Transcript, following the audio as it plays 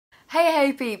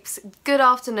Hey peeps, good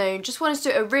afternoon. Just wanted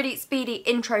to do a really speedy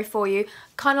intro for you,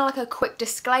 kind of like a quick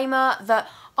disclaimer that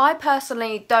I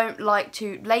personally don't like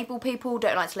to label people,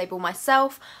 don't like to label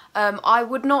myself. I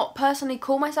would not personally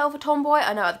call myself a tomboy.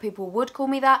 I know other people would call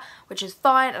me that, which is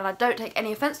fine, and I don't take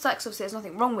any offence to that because obviously there's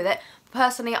nothing wrong with it.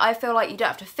 Personally, I feel like you don't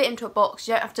have to fit into a box,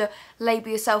 you don't have to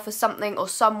label yourself as something or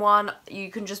someone, you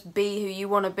can just be who you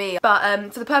want to be.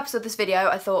 But for the purpose of this video,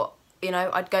 I thought, you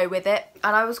know, I'd go with it.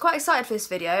 And I was quite excited for this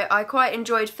video. I quite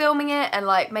enjoyed filming it and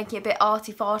like making it a bit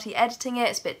arty-farty, editing it.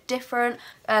 It's a bit different.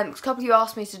 A couple of you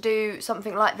asked me to do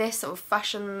something like this, sort of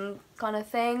fashion kind of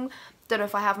thing. Don't know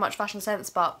if I have much fashion sense,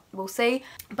 but we'll see.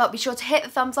 But be sure to hit the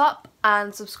thumbs up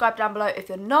and subscribe down below if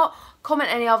you're not. Comment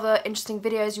any other interesting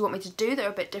videos you want me to do that are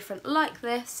a bit different like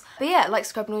this. But yeah, like,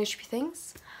 subscribe and all these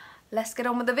things. Let's get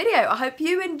on with the video. I hope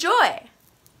you enjoy.